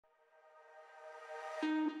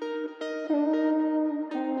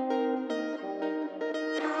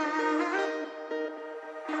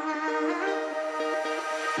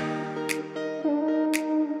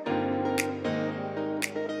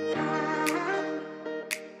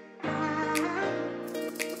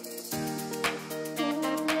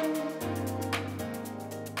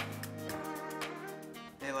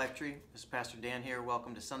Pastor Dan here.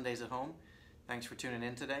 Welcome to Sundays at Home. Thanks for tuning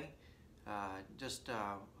in today.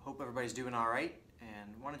 Hope everybody's doing all right,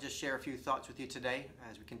 and want to just share a few thoughts with you today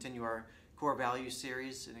as we continue our core values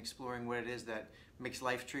series and exploring what it is that makes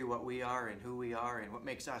life true, what we are and who we are, and what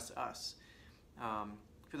makes us us.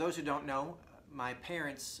 For those who don't know, my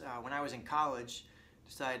parents, when I was in college,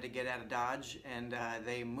 decided to get out of Dodge, and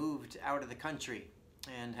they moved out of the country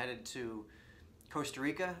and headed to Costa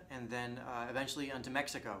Rica, and then eventually onto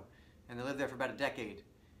Mexico, and they lived there for about a decade.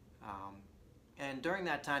 And during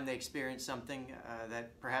that time they experienced something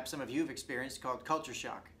that perhaps some of you have experienced, called culture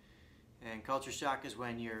shock. And culture shock is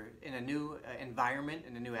when you're in a new environment,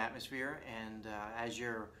 in a new atmosphere, and as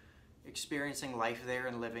you're experiencing life there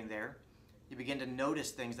and living there, you begin to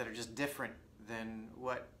notice things that are just different than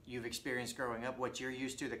what you've experienced growing up, what you're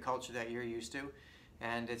used to, the culture that you're used to,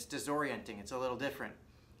 and it's disorienting, it's a little different.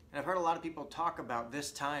 And I've heard a lot of people talk about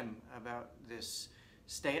this time, about this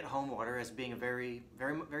stay-at-home order, as being very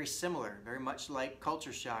similar, very much like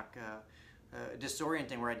culture shock,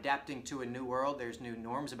 disorienting. We're adapting to a new world. There's new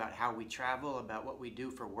norms about how we travel, about what we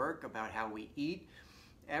do for work, about how we eat.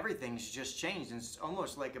 Everything's just changed, and it's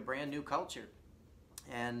almost like a brand new culture.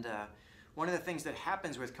 And one of the things that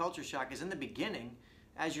happens with culture shock is in the beginning,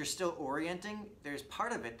 as you're still orienting, there's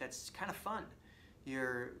part of it that's kind of fun.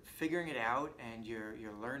 You're figuring it out, and you're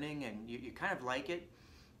learning, and you kind of like it.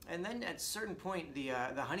 And then at a certain point, the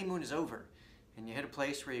honeymoon is over, and you hit a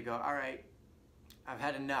place where you go, all right, I've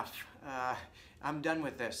had enough. I'm done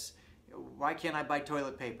with this. Why can't I buy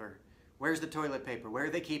toilet paper? Where's the toilet paper? Where are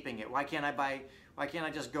they keeping it? Why can't I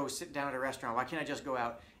just go sit down at a restaurant? Why can't I just go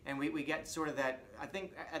out? And we get sort of that, I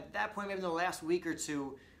think at that point, maybe in the last week or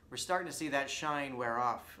two, we're starting to see that shine wear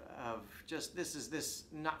off of just, this is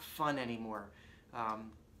not fun anymore.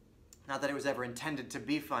 Not that it was ever intended to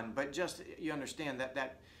be fun, but just you understand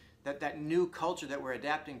that new culture that we're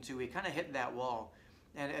adapting to, we kind of hit that wall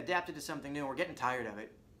and adapted to something new, and we're getting tired of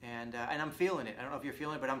it. And I'm feeling it. I don't know if you're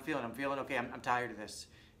feeling it, but I'm feeling okay, I'm tired of this.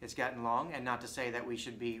 It's gotten long, and not to say that we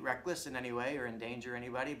should be reckless in any way or endanger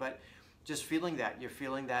anybody, but just feeling that. You're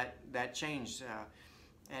feeling that change.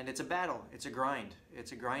 And it's a battle. It's a grind.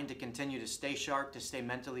 It's a grind to continue to stay sharp, to stay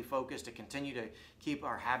mentally focused, to continue to keep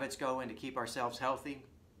our habits going, to keep ourselves healthy.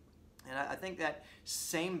 And I think that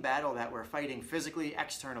same battle that we're fighting physically,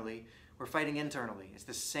 externally, we're fighting internally. It's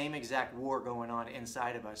the same exact war going on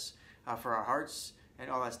inside of us for our hearts and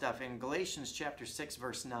all that stuff. In Galatians chapter 6,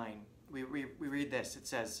 verse 9, we read this. It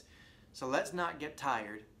says, "So let's not get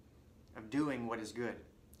tired of doing what is good.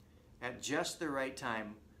 At just the right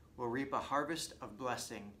time, we'll reap a harvest of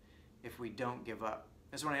blessing if we don't give up."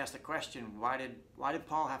 That's when I asked the question, why did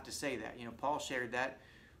Paul have to say that? You know, Paul shared that.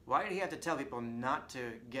 Why did he have to tell people not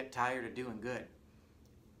to get tired of doing good?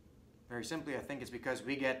 Very simply, I think it's because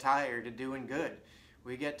we get tired of doing good.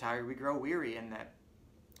 We get tired, we grow weary in that.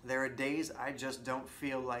 There are days I just don't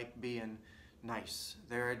feel like being nice.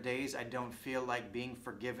 There are days I don't feel like being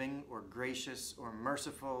forgiving or gracious or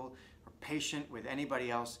merciful or patient with anybody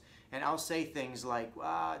else. And I'll say things like,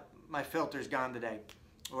 my filter's gone today,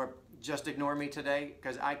 or just ignore me today,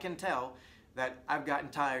 because I can tell that I've gotten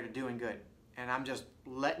tired of doing good. And I'm just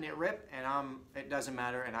letting it rip, and it doesn't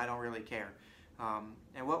matter, and I don't really care.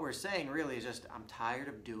 And what we're saying really is just, I'm tired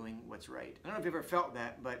of doing what's right. I don't know if you've ever felt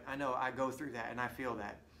that, but I know I go through that, and I feel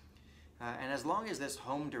that. And as long as this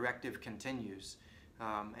home directive continues,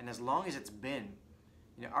 and as long as it's been,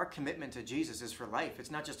 you know, our commitment to Jesus is for life.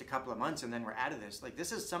 It's not just a couple of months and then we're out of this. Like,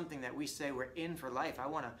 this is something that we say we're in for life. I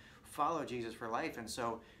want to follow Jesus for life, and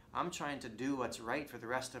so I'm trying to do what's right for the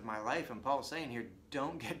rest of my life. And Paul's saying here,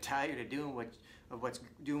 don't get tired of doing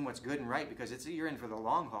what's good and right, because you're in for the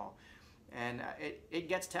long haul. And it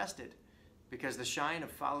gets tested, because the shine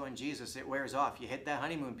of following Jesus, it wears off. You hit that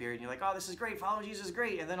honeymoon period and you're like, oh, this is great, following Jesus is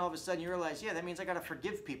great. And then all of a sudden you realize, yeah, that means I got to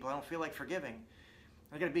forgive people I don't feel like forgiving.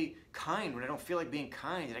 I got to be kind when I don't feel like being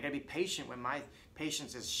kind. And I got to be patient when my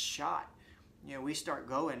patience is shot. You know, we start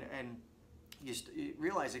going, and you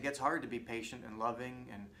realize it gets hard to be patient and loving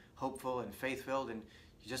and hopeful and faith-filled, and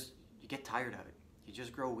you get tired of it. You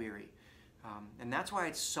just grow weary. And that's why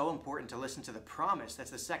it's so important to listen to the promise.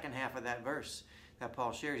 That's the second half of that verse that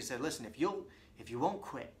Paul shared. He said, listen, if you won't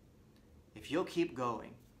quit, if you'll keep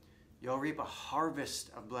going, you'll reap a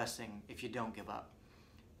harvest of blessing if you don't give up.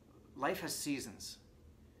 Life has seasons.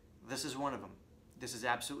 This is one of them. This is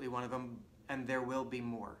absolutely one of them, and there will be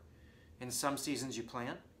more. In some seasons you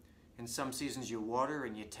plant. In some seasons you water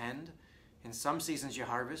and you tend. In some seasons you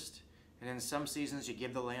harvest. And in some seasons you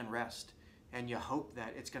give the land rest. And you hope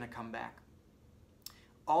that it's going to come back.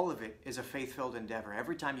 All of it is a faith-filled endeavor.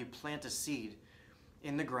 Every time you plant a seed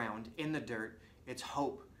in the ground, in the dirt, it's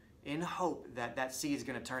hope in hope that that seed is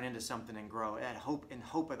going to turn into something and grow, in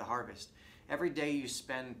hope of the harvest. Every day you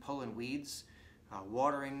spend pulling weeds,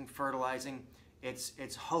 watering, fertilizing,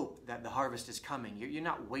 it's hope that the harvest is coming. You're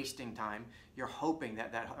not wasting time. You're hoping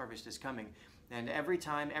that that harvest is coming. And every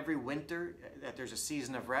time, every winter, that there's a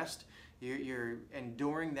season of rest, you're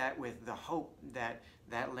enduring that with the hope that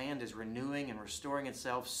that land is renewing and restoring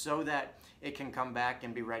itself so that it can come back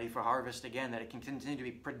and be ready for harvest again, that it can continue to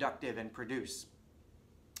be productive and produce.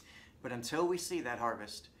 But until we see that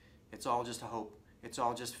harvest, it's all just a hope. It's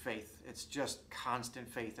all just faith. It's just constant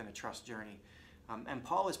faith and a trust journey. And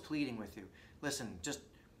Paul is pleading with you. Listen, just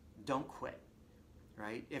don't quit,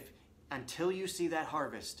 right? Until you see that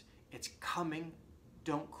harvest, it's coming.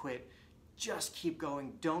 Don't quit. Just keep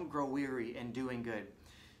going. Don't grow weary in doing good.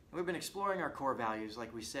 And we've been exploring our core values,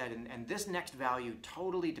 like we said, and this next value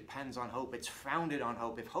totally depends on hope. It's founded on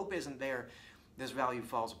hope. If hope isn't there, this value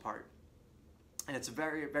falls apart. And it's a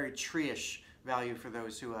very, very tree-ish value for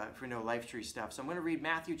those who know life tree stuff. So I'm going to read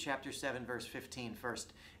Matthew chapter 7, verse 15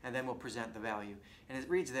 first, and then we'll present the value. And it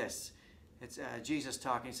reads this. It's Jesus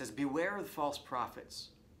talking. He says, "Beware of false prophets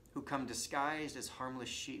who come disguised as harmless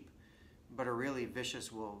sheep, but are really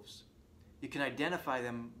vicious wolves. You can identify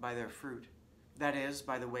them by their fruit, that is,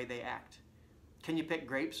 by the way they act. Can you pick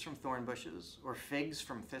grapes from thorn bushes or figs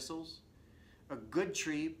from thistles? A good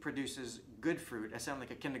tree produces good fruit." I sound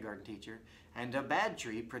like a kindergarten teacher. "And a bad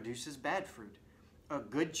tree produces bad fruit. A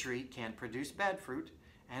good tree can't produce bad fruit,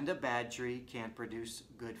 and a bad tree can't produce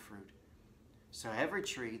good fruit. So every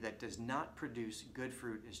tree that does not produce good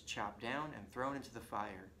fruit is chopped down and thrown into the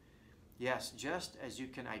fire. Yes, just as you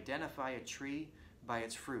can identify a tree by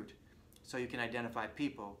its fruit, so you can identify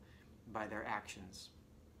people by their actions."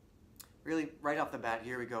 Really, right off the bat,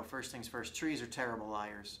 here we go. First things first, trees are terrible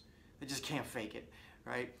liars. They just can't fake it,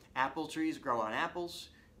 right? Apple trees grow on apples.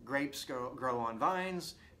 Grapes grow on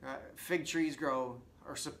vines. Fig trees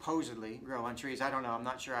supposedly grow on trees. I don't know. I'm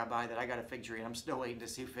not sure I buy that. I got a fig tree and I'm still waiting to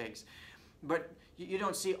see figs. But you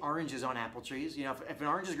don't see oranges on apple trees. You know, if an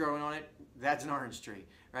orange is growing on it, that's an orange tree,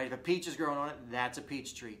 right? If a peach is growing on it, that's a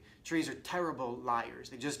peach tree. Trees are terrible liars.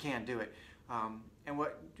 They just can't do it. And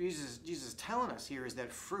what Jesus is telling us here is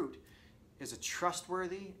that fruit is a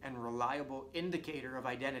trustworthy and reliable indicator of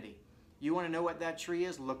identity. You want to know what that tree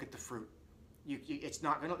is? Look at the fruit.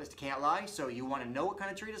 It can't lie, so you want to know what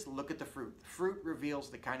kind of tree it is? Look at the fruit. The fruit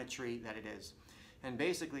reveals the kind of tree that it is. And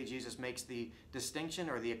basically, Jesus makes the distinction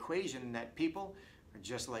or the equation that people are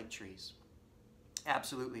just like trees.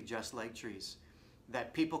 Absolutely just like trees.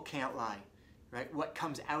 That people can't lie, right? What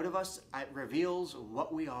comes out of us, it reveals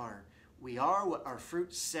what we are. We are what our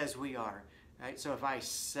fruit says we are, right? So if I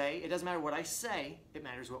say, it doesn't matter what I say, it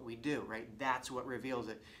matters what we do, right? That's what reveals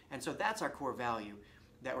it. And so that's our core value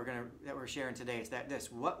that we're sharing today. It's that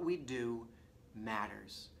what we do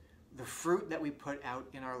matters. The fruit that we put out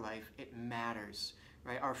in our life, it matters,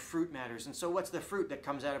 right? Our fruit matters. And so what's the fruit that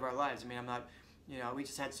comes out of our lives? I mean, we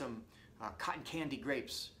just had some cotton candy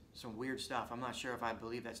grapes, some weird stuff. I'm not sure if I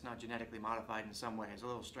believe that's not genetically modified in some way. It's a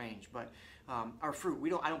little strange, but our fruit,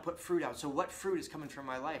 I don't put fruit out. So what fruit is coming from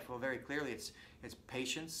my life? Well, very clearly it's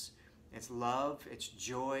patience, it's love, it's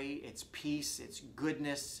joy, it's peace, it's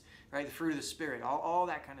goodness, right? The fruit of the Spirit, all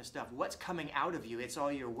that kind of stuff. What's coming out of you? It's all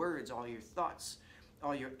your words, all your thoughts,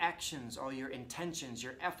 all your actions, all your intentions,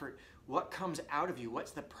 your effort. What comes out of you?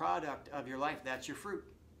 What's the product of your life? That's your fruit.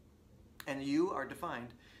 And you are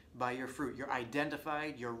defined by your fruit. You're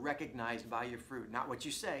identified, you're recognized by your fruit. Not what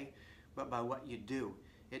you say, but by what you do.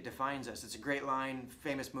 It defines us. It's a great line,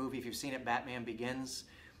 famous movie. If you've seen it, Batman Begins.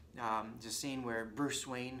 It's a scene where Bruce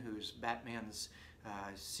Wayne, who's Batman's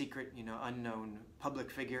secret, unknown public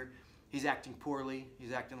figure, he's acting poorly.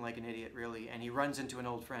 He's acting like an idiot, really. And he runs into an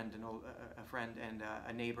old friend, a friend and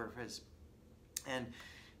a neighbor of his.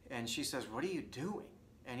 And she says, "What are you doing?"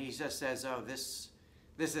 And he just says, "Oh, this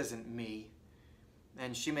isn't me."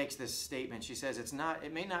 And she makes this statement. She says,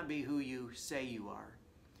 it may not be who you say you are,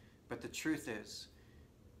 but the truth is,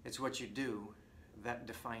 it's what you do that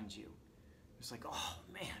defines you. It's like, oh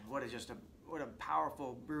man, what a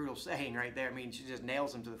powerful, brutal saying right there. I mean, she just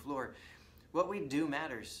nails him to the floor. What we do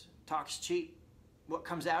matters. Talk's cheap. What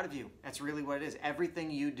comes out of you, that's really what it is. Everything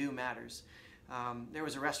you do matters. There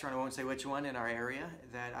was a restaurant, I won't say which one, in our area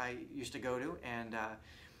that I used to go to, and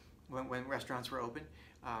when restaurants were open.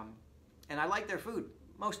 And I liked their food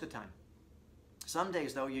most of the time. Some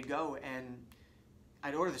days, though, you'd go and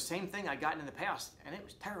I'd order the same thing I'd gotten in the past, and it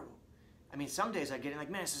was terrible. I mean, some days I'd get it like,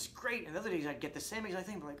 man, this is great. And other days I'd get the same exact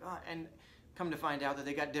thing, but like, oh, and come to find out that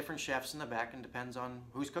they got different chefs in the back and depends on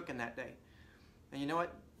who's cooking that day. And you know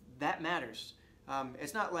what? That matters.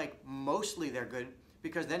 It's not like mostly they're good,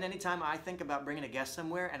 Because then anytime I think about bringing a guest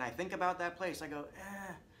somewhere and I think about that place, I go,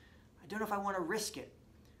 I don't know if I want to risk it,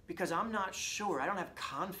 because I'm not sure. I don't have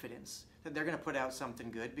confidence that they're going to put out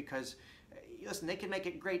something good, because listen, they can make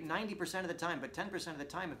it great 90% of the time, but 10% of the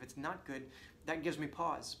time, if it's not good, that gives me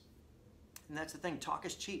pause. And that's the thing. Talk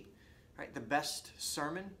is cheap, right? The best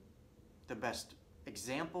sermon, the best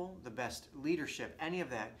example, the best leadership, any of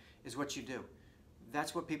that is what you do.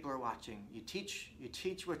 That's what people are watching. You teach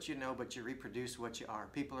what you know, but you reproduce what you are.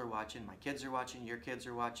 People are watching. My kids are watching. Your kids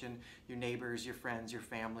are watching. Your neighbors, your friends, your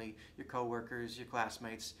family, your coworkers, your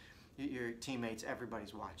classmates, your teammates,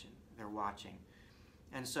 everybody's watching. They're watching.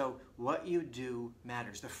 And so what you do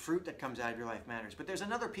matters. The fruit that comes out of your life matters. But there's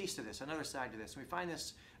another piece to this, another side to this. And we find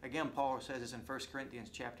this, again, Paul says this in 1 Corinthians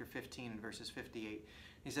chapter 15, verses 58.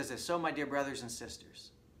 He says this, "So, my dear brothers and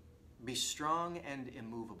sisters, be strong and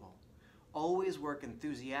immovable. Always work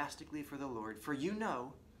enthusiastically for the Lord, for you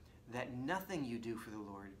know that nothing you do for the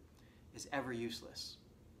Lord is ever useless."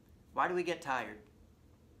 Why do we get tired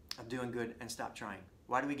of doing good and stop trying?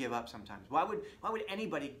 Why do we give up sometimes? Why would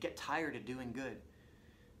anybody get tired of doing good?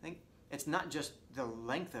 I think it's not just the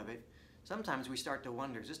length of it. Sometimes we start to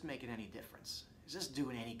wonder, is this making any difference? Is this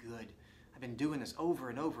doing any good? I've been doing this over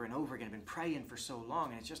and over and over again. I've been praying for so long,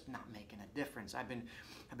 and it's just not making a difference. I've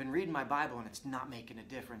been reading my Bible, and it's not making a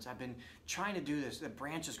difference. I've been trying to do this, the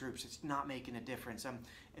branches groups, it's not making a difference.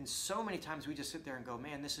 And so many times we just sit there and go,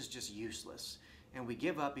 man, this is just useless. And we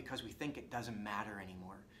give up because we think it doesn't matter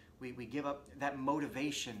anymore. We give up. That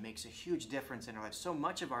motivation makes a huge difference in our life. So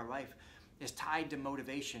much of our life is tied to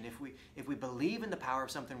motivation. If we believe in the power of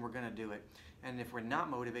something, we're going to do it. And if we're not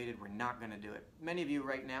motivated, we're not going to do it. Many of you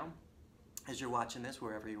right now, as you're watching this,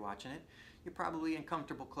 wherever you're watching it, you're probably in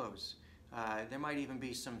comfortable clothes. There might even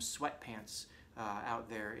be some sweatpants out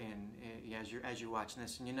there as you're watching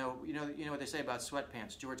this. And you know what they say about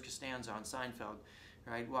sweatpants. George Costanza on Seinfeld,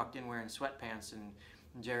 right, walked in wearing sweatpants, and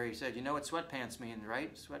Jerry said, "You know what sweatpants mean,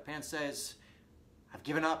 right? Sweatpants says, I've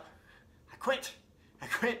given up. I quit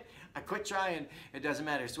trying. It doesn't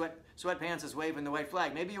matter. Sweatpants is waving the white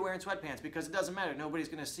flag. Maybe you're wearing sweatpants because it doesn't matter. Nobody's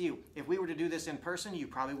going to see you. If we were to do this in person, you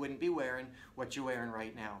probably wouldn't be wearing what you're wearing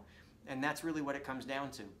right now." And that's really what it comes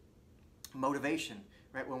down to. Motivation,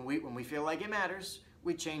 right? When we feel like it matters,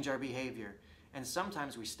 we change our behavior. And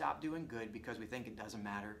sometimes we stop doing good because we think it doesn't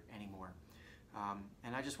matter anymore.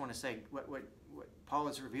 And I just want to say, what Paul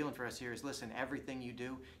is revealing for us here is, listen, everything you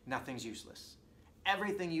do, nothing's useless.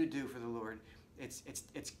 Everything you do for the Lord, it's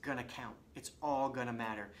going to count. It's all going to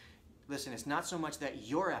matter. Listen, it's not so much that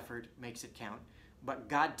your effort makes it count, but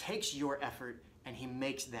God takes your effort and he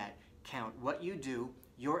makes that count. What you do,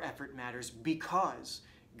 your effort matters because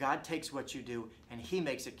God takes what you do and he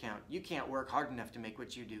makes it count. You can't work hard enough to make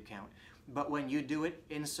what you do count. But when you do it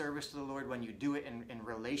in service to the Lord, when you do it in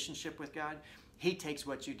relationship with God, he takes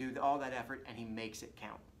what you do, all that effort, and he makes it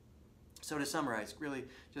count. So to summarize, really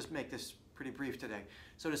just make this pretty brief today.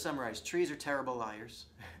 So to summarize, trees are terrible liars.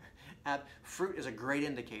 Fruit is a great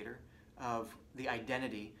indicator of the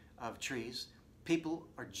identity of trees. People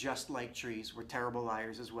are just like trees. We're terrible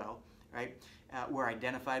liars as well, right? We're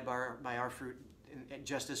identified by our fruit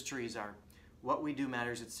just as trees are. What we do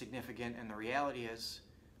matters. It's significant. And the reality is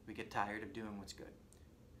we get tired of doing what's good.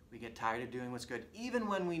 We get tired of doing what's good. Even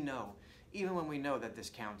when we know that this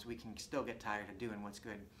counts, we can still get tired of doing what's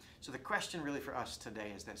good. So the question really for us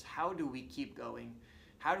today is this: how do we keep going?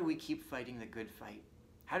 How do we keep fighting the good fight?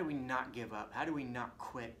 How do we not give up? How do we not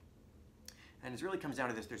quit? And it really comes down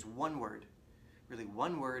to this. There's one word, really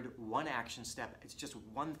one word, one action step. It's just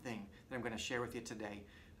one thing that I'm going to share with you today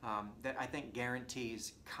that I think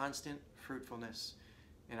guarantees constant fruitfulness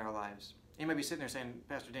in our lives. You might be sitting there saying,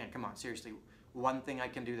 Pastor Dan, come on, seriously, one thing I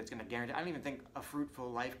can do that's going to guarantee. I don't even think a fruitful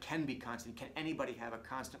life can be constant. Can anybody have a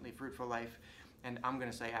constantly fruitful life? And I'm going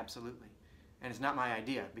to say absolutely. And it's not my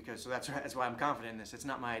idea, so that's why I'm confident in this. It's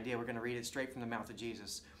not my idea. We're going to read it straight from the mouth of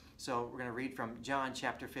Jesus. So we're going to read from John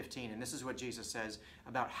chapter 15, and this is what Jesus says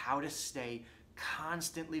about how to stay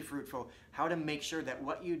constantly fruitful, how to make sure that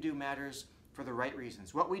what you do matters for the right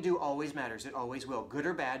reasons. What we do always matters. It always will. Good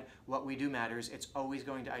or bad, what we do matters. It's always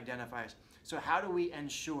going to identify us. So how do we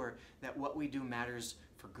ensure that what we do matters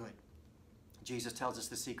for good? Jesus tells us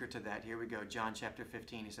the secret to that. Here we go. John chapter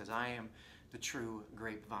 15. He says, I am the true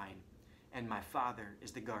grapevine, and my Father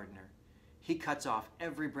is the gardener. He cuts off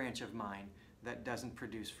every branch of mine that doesn't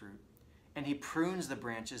produce fruit, and he prunes the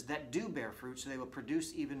branches that do bear fruit so they will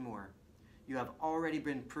produce even more. You have already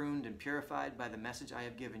been pruned and purified by the message I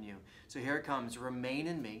have given you. So here it comes. Remain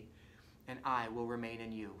in me, and I will remain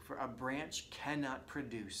in you. For a branch cannot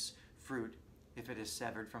produce fruit if it is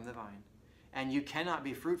severed from the vine, And you cannot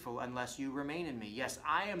be fruitful unless you remain in me. Yes,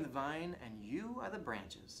 I am the vine and you are the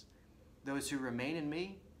branches. Those who remain in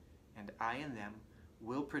me and I in them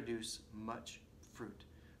will produce much fruit.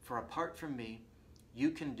 For apart from me,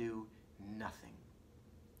 you can do nothing.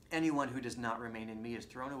 Anyone who does not remain in me is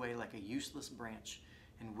thrown away like a useless branch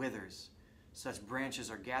and withers. Such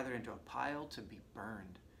branches are gathered into a pile to be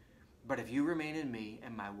burned. But if you remain in me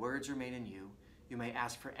and my words remain in you, you may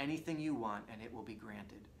ask for anything you want and it will be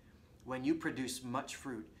granted. When you produce much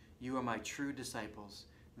fruit, you are my true disciples.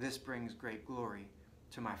 This brings great glory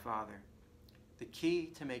to my Father. The key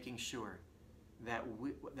to making sure that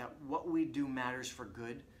what we do matters for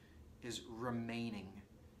good is remaining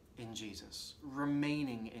in Jesus.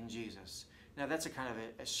 Remaining in Jesus. Now that's a kind of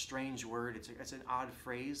a strange word. It's an odd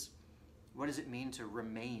phrase. What does it mean to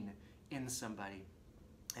remain in somebody?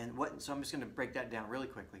 So I'm just going to break that down really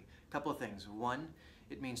quickly. A couple of things. One,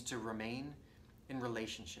 it means to remain in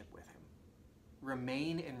relationship with Him.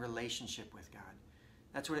 Remain in relationship with God.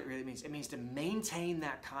 That's what it really means. It means to maintain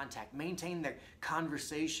that contact, maintain that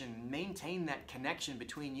conversation, maintain that connection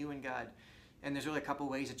between you and God. And there's really a couple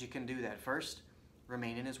ways that you can do that. First,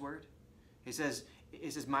 remain in His Word. He says,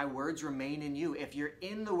 my words remain in you. If you're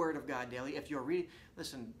in the Word of God daily, if you're reading,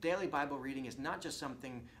 listen, daily Bible reading is not just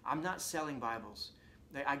something, I'm not selling Bibles.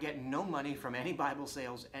 I get no money from any Bible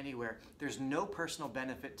sales anywhere. There's no personal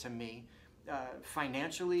benefit to me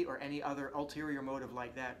financially or any other ulterior motive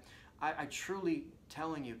like that. I truly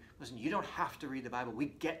telling you, listen, you don't have to read the Bible. We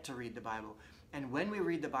get to read the Bible. And when we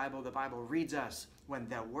read the Bible reads us. When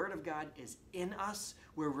the Word of God is in us,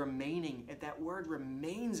 we're remaining. If that Word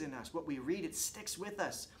remains in us, what we read, it sticks with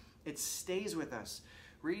us. It stays with us.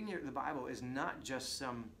 Reading the Bible is not just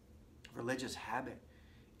some religious habit.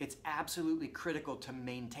 It's absolutely critical to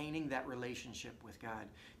maintaining that relationship with God.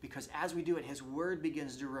 Because as we do it, His Word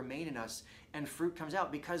begins to remain in us and fruit comes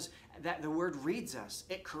out because the Word reads us.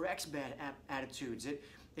 It corrects bad attitudes.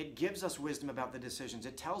 It gives us wisdom about the decisions.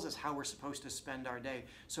 It tells us how we're supposed to spend our day.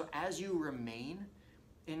 So as you remain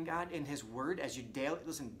in God, in His Word, as you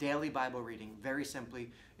daily Bible reading, very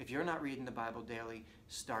simply, if you're not reading the Bible daily,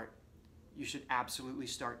 start. You should absolutely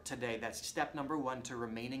start today. That's step number one to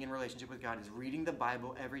remaining in relationship with God, is reading the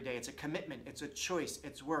Bible every day. It's a commitment. It's a choice.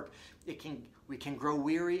 It's work. We can grow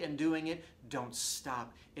weary in doing it. Don't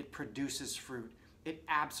stop. It produces fruit. It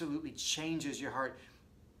absolutely changes your heart.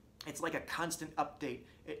 It's like a constant update.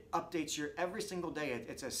 It updates every single day.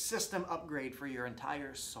 It's a system upgrade for your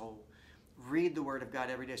entire soul. Read the Word of God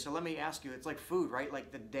every day. So let me ask you, it's like food, right?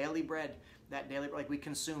 Like the daily bread, like we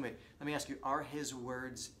consume it. Let me ask you, are His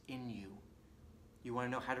words in you? You want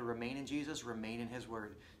to know how to remain in Jesus? Remain in His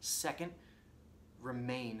Word. Second,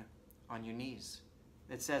 remain on your knees.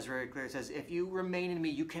 It says very clear, it says, if you remain in me,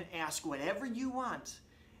 you can ask whatever you want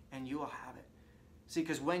and you will have it. See,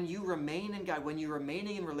 because when you remain in God, when you're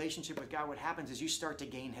remaining in relationship with God, what happens is you start to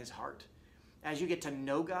gain His heart. As you get to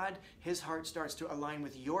know God, His heart starts to align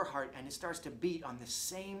with your heart and it starts to beat on the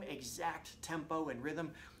same exact tempo and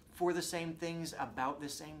rhythm for the same things, about the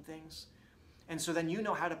same things. And so then you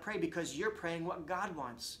know how to pray because you're praying what God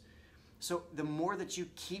wants. So the more that you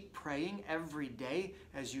keep praying every day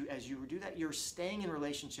as you do that, you're staying in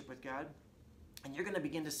relationship with God and you're going to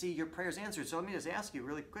begin to see your prayers answered. So let me just ask you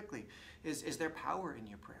really quickly, is there power in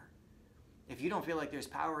your prayer? If you don't feel like there's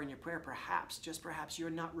power in your prayer, perhaps, just perhaps, you're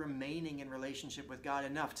not remaining in relationship with God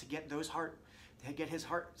enough to get His heart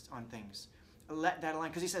on things. Let that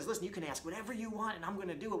align. Because He says, listen, you can ask whatever you want and I'm going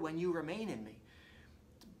to do it when you remain in me.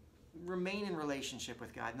 Remain in relationship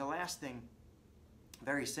with God. And the last thing,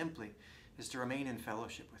 very simply, is to remain in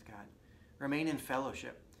fellowship with God. Remain in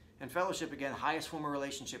fellowship. And fellowship, again, highest form of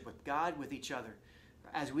relationship with God, with each other.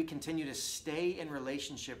 As we continue to stay in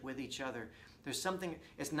relationship with each other, there's something,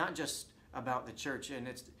 it's not just about the church, and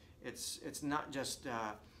it's not just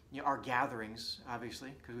our gatherings,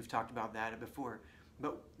 obviously, because we've talked about that before,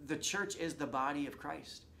 but the church is the body of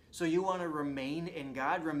Christ. So you want to remain in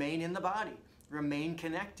God, remain in the body, remain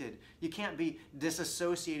connected. You can't be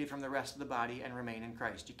disassociated from the rest of the body and remain in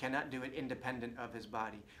Christ. You cannot do it independent of His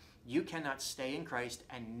body. You cannot stay in Christ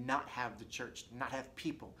and not have the church, not have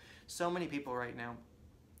people. So many people right now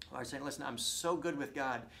are saying, listen, I'm so good with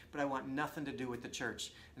God, but I want nothing to do with the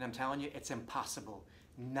church. And I'm telling you, it's impossible.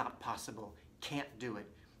 Not possible. Can't do it.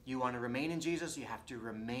 You want to remain in Jesus, you have to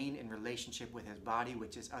remain in relationship with His body,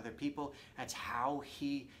 which is other people. That's how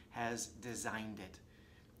He has designed it.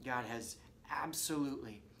 God has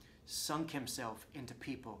absolutely sunk Himself into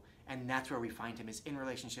people, and that's where we find Him, is in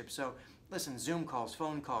relationship. So listen, Zoom calls,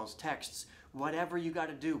 phone calls, texts, whatever you got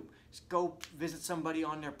to do. Just go visit somebody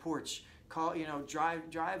on their porch. Call,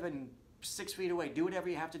 drive and 6 feet away. Do whatever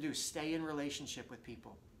you have to do. Stay in relationship with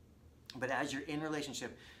people. But as you're in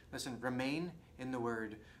relationship, listen, remain in the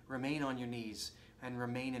Word, remain on your knees, and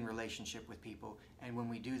remain in relationship with people. And when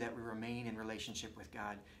we do that, we remain in relationship with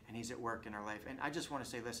God, and He's at work in our life. And I just want to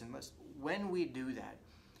say, listen, when we do that,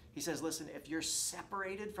 He says, listen, if you're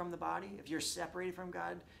separated from the body, if you're separated from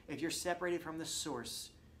God, if you're separated from the source,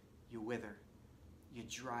 you wither, you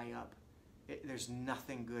dry up. There's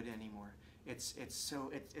nothing good anymore.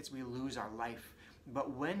 We lose our life.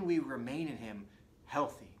 But when we remain in Him,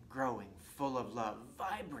 healthy, growing, full of love,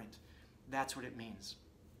 vibrant, that's what it means.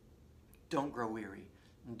 Don't grow weary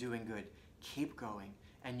in doing good. Keep going.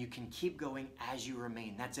 And you can keep going as you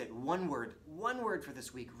remain. That's it. One word for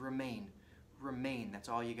this week, remain. Remain. That's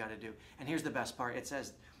all you got to do. And here's the best part. It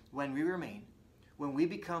says, when we remain, when we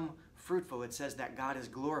become fruitful, it says that God is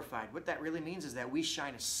glorified. What that really means is that we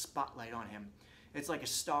shine a spotlight on Him. It's like a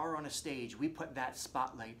star on a stage. We put that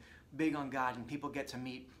spotlight big on God, and people get to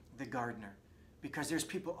meet the gardener. Because there's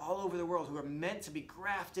people all over the world who are meant to be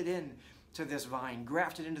grafted in to this vine,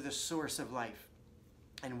 grafted into the source of life.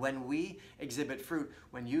 And when we exhibit fruit,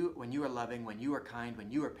 when you are loving, when you are kind,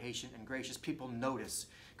 when you are patient and gracious, people notice,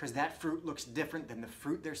 because that fruit looks different than the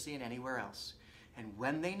fruit they're seeing anywhere else. And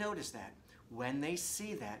when they notice that, when they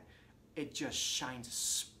see that, it just shines a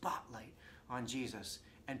spotlight on Jesus,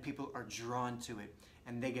 and people are drawn to it,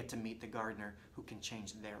 and they get to meet the gardener who can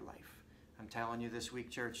change their life. I'm telling you this week,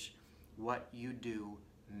 church, what you do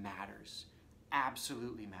matters,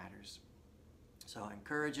 absolutely matters. So I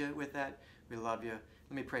encourage you with that. We love you.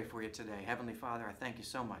 Let me pray for you today. Heavenly Father, I thank you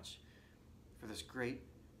so much for this great,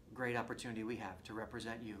 great opportunity we have to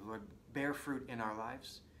represent you. Lord, bear fruit in our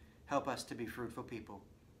lives. Help us to be fruitful people.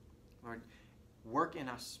 Lord, work in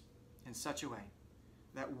us in such a way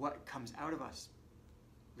that what comes out of us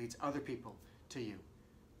leads other people to you.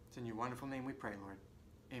 It's in your wonderful name we pray, Lord.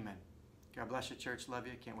 Amen. God bless you, church. Love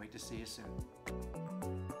you. Can't wait to see you soon.